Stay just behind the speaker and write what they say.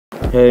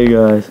Hey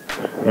guys,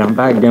 and I'm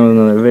back again with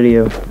another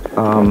video,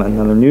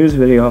 another news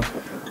video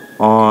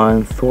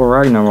on Thor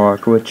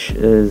Ragnarok, which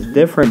is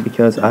different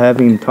because I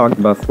haven't even talked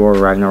about Thor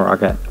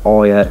Ragnarok at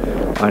all yet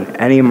on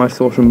any of my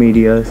social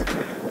medias.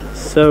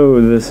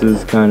 So this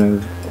is kind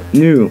of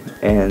new,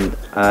 and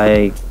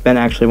I've been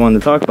actually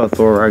wanting to talk about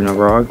Thor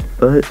Ragnarok,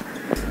 but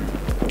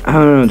I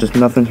don't know, just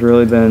nothing's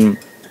really been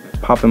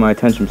popping my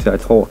attention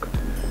besides Hulk.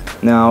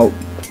 Now,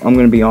 I'm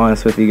gonna be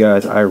honest with you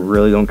guys, I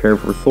really don't care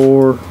for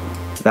Thor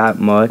that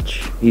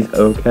much. He's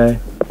okay,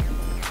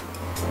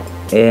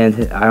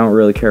 and I don't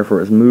really care for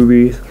his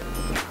movies,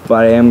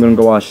 but I am gonna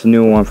go watch the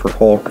new one for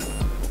Hulk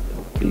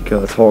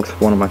because Hulk's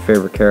one of my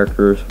favorite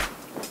characters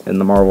in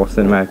the Marvel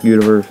Cinematic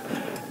Universe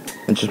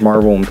and just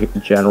Marvel in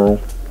general.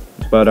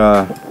 But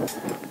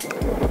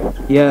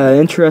yeah,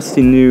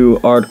 interesting new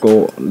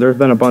article. There's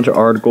been a bunch of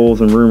articles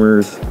and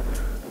rumors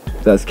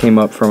that's came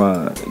up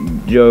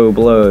from Joe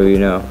Blow, you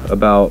know,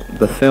 about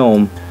the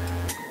film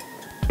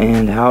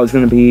and how it's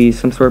going to be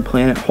some sort of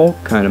Planet Hulk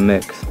kind of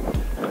mix.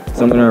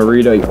 So I'm going to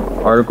read an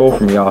article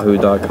from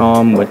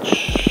yahoo.com,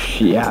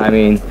 which, yeah, I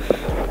mean,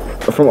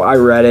 from what I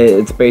read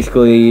it's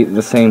basically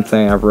the same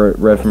thing I've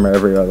read from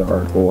every other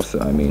article, so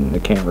I mean,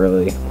 it can't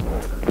really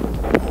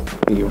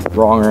be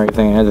wrong or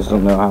anything. I just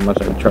don't know how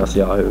much I trust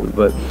Yahoo,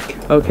 but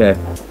okay.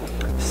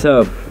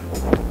 So,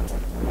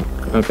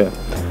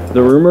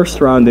 the rumors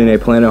surrounding a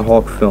Planet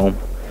Hulk film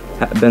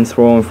have been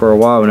swirling for a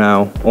while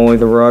now, only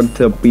the rug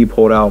to be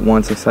pulled out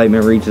once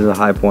excitement reaches a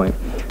high point.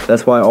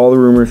 That's why all the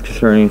rumors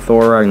concerning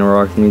Thor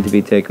Ragnarok need to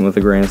be taken with a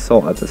grain of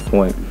salt at this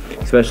point,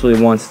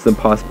 especially once the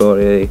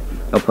possibility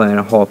of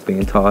Planet Hulk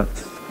being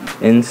tossed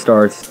in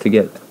starts to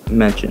get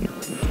mentioned.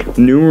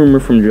 The new rumor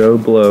from Joe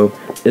Blow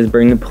is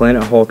bringing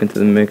Planet Hulk into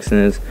the mix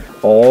and is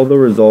all the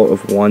result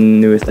of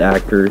one newest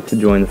actor to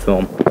join the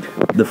film.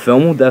 The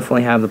film will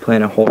definitely have the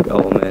Planet Hulk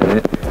element in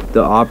it,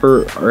 the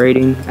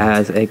operating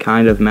as a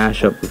kind of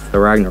mashup with the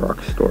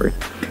Ragnarok story.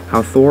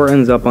 How Thor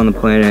ends up on the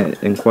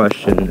planet in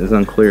question is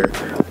unclear,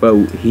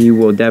 but he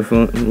will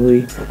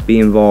definitely be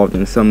involved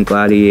in some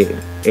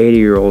gladiator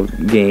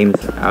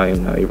games, I don't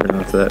even know how you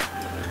pronounce that,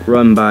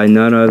 run by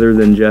none other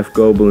than Jeff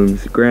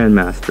Goldblum's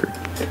Grandmaster.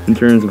 In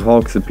terms of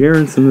Hulk's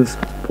appearance in this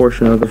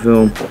portion of the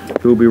film,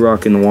 he will be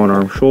rocking the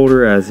one-armed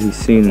shoulder as he's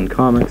seen in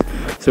comics,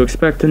 so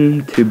expect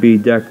him to be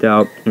decked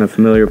out in a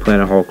familiar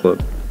Planet Hulk look.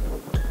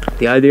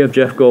 The idea of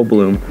Jeff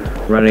Goldblum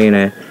running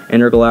an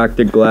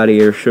intergalactic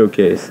gladiator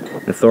showcase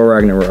in Thor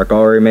Ragnarok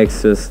already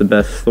makes this the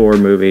best Thor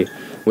movie,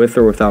 with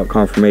or without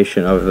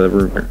confirmation of the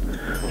rumor.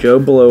 Joe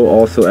Blow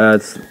also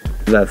adds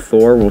that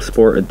Thor will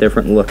sport a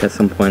different look at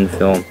some point in the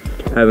film,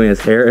 having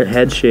his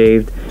head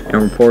shaved and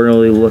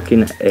reportedly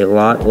looking a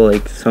lot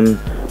like some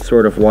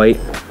sort of white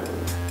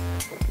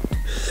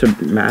I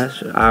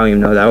don't even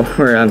know that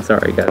word. I'm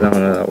sorry guys, I don't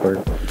know that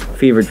word.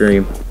 Fever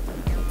dream.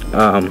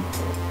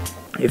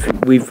 If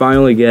we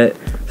finally get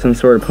some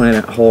sort of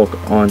Planet Hulk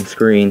on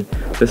screen,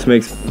 this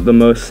makes the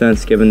most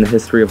sense given the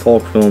history of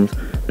Hulk films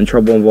and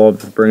trouble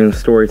involved with bringing the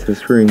story to the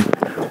screen.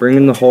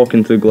 Bringing the Hulk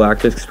into the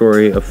galactic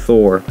story of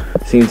Thor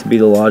seems to be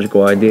the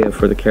logical idea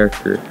for the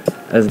character,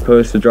 as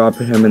opposed to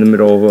dropping him in the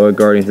middle of a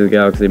Guardians of the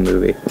Galaxy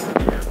movie.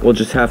 We'll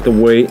just have to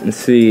wait and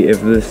see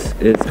if this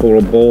is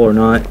total bull or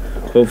not.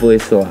 Hopefully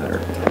it's the latter.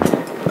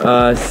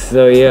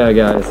 So yeah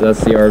guys,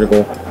 that's the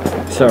article.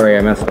 Sorry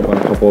I messed up on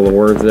a couple of the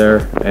words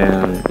there,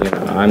 and you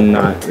know, I'm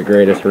not the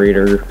greatest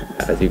reader,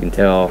 as you can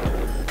tell.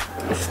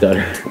 I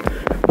stutter.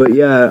 But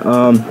yeah,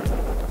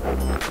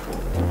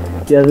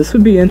 yeah, this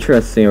would be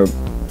interesting.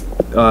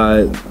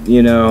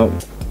 You know,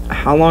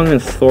 how long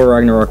is Thor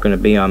Ragnarok going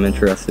to be? I'm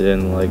interested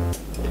in, like,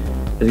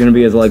 is it going to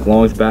be as like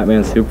long as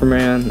Batman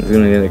Superman? Is it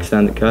going to get an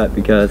extended cut?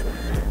 Because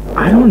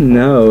I don't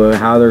know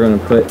how they're going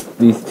to put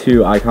these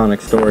two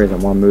iconic stories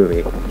in one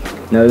movie.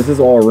 Now this is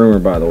all a rumor,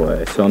 by the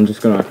way, so I'm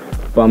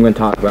gonna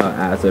talk about it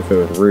as if it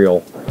was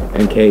real.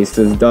 In case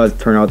this does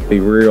turn out to be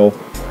real,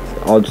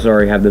 I'll just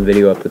already have the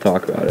video up to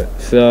talk about it.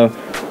 So,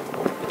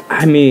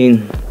 I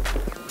mean,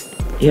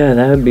 yeah,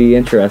 that would be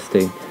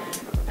interesting.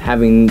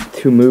 Having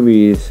two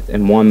movies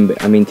in one,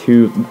 I mean,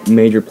 two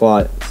major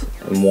plots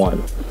in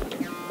one.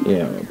 You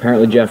know,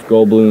 apparently Jeff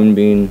Goldblum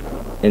being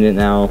in it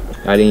now.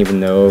 I didn't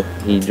even know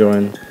he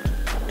joined.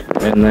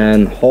 And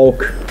then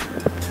Hulk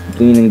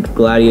being in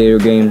gladiator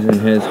games in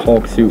his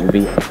Hulk suit would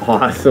be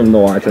awesome to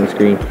watch on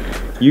screen.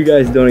 You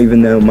guys don't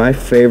even know my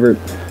favorite,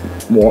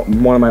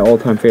 one of my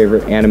all-time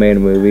favorite animated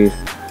movies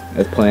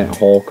is Planet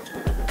Hulk.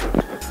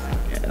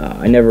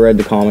 I never read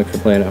the comic for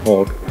Planet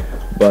Hulk,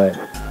 but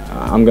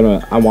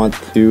I want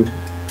to.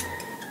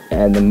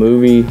 And the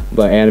movie,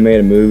 the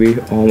animated movie,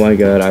 oh my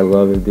god, I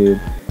love it,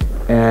 dude.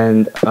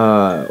 And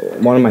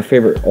one of my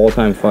favorite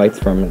all-time fights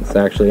from it's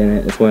actually in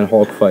it. It's when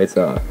Hulk fights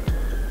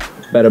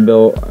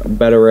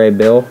Beta Ray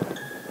Bill.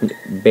 I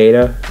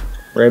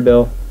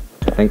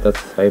think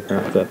that's how you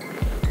pronounce it.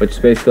 Which is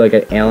basically like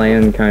an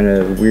alien kind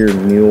of weird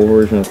mule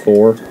version of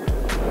Thor.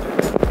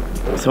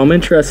 So I'm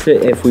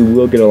interested if we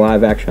will get a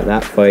live action of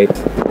that fight,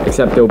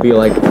 except it'll be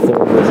like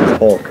Thor versus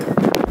Hulk.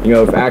 You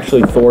know, if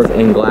actually Thor's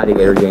in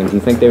gladiator games, do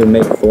you think they would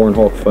make Thor and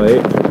Hulk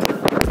fight?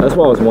 That's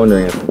what I was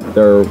wondering.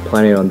 they're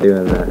planning on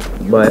doing that.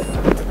 But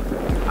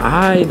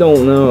I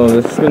don't know.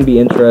 This is gonna be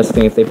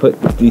interesting if they put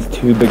these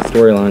two big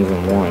storylines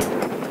in one.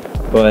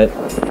 But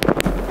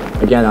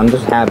again, I'm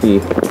just happy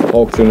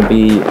Hulk's gonna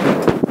be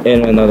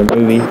in another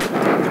movie.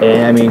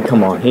 And I mean,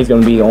 come on, he's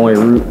probably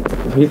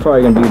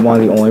gonna be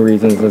one of the only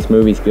reasons this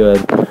movie's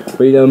good.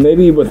 But you know,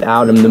 maybe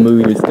without him, the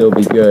movie would still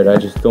be good. I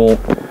just don't.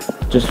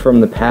 Just from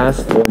the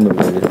past Thor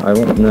movies, I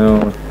don't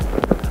know.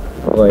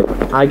 Like,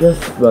 I guess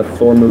the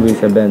Thor movies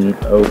have been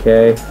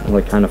okay,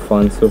 like kind of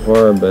fun so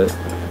far, but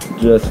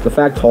just the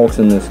fact Hulk's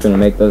in this is gonna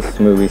make this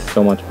movie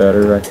so much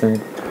better, I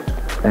think.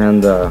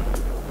 And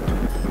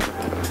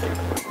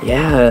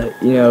yeah,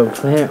 you know,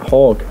 Planet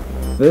Hulk.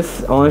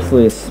 This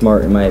honestly is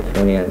smart in my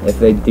opinion. If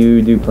they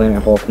do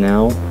Planet Hulk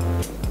now,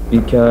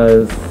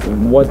 because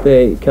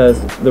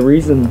the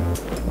reason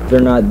they're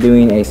not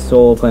doing a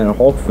solo Planet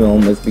Hulk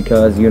film is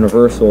because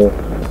Universal,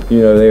 you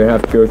know, they would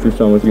have to go through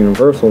some with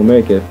Universal to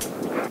make it.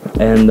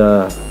 And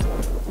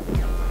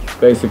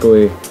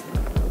basically,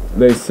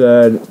 they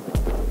said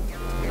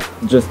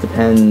just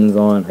depends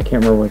on, I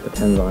can't remember what it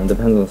depends on. It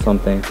depends on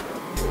something.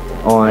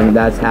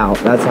 That's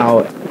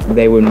how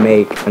they would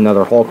make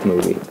another Hulk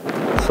movie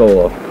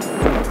solo.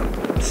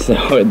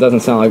 So it doesn't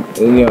sound like,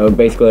 you know,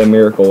 basically a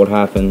miracle would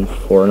happen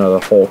for another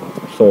Hulk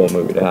solo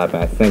movie to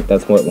happen. I think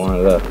that's what one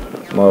of the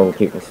Marvel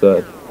people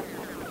said.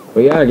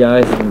 But yeah,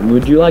 guys,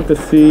 would you like to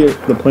see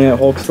the Planet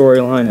Hulk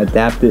storyline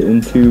adapted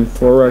into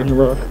Thor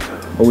Ragnarok?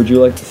 Or would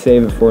you like to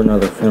save it for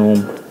another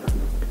film?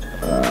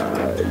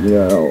 You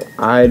know,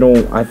 I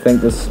think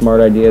this is a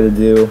smart idea to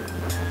do.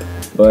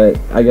 But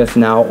I guess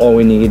now all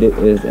we need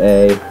is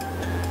a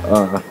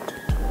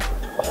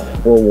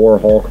World War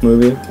Hulk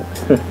movie.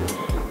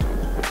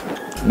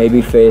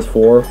 Maybe Phase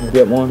 4 will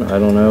get one, I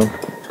don't know.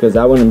 Because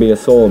that wouldn't be a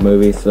solo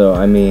movie, so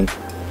I mean,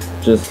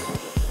 just,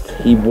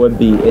 he would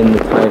be in the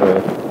title.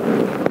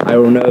 I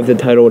don't know if the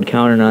title would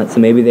count or not, so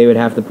maybe they would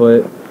have to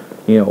put,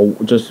 you know,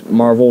 just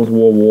Marvel's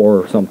World War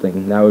or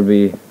something. That'd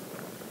be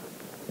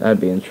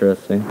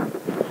interesting.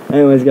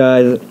 Anyways,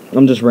 guys,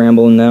 I'm just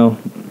rambling now.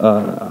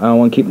 I don't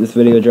want to keep this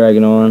video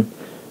dragging on.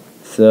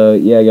 So,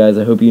 yeah, guys,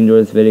 I hope you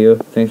enjoyed this video.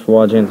 Thanks for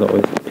watching, as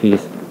always.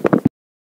 Peace.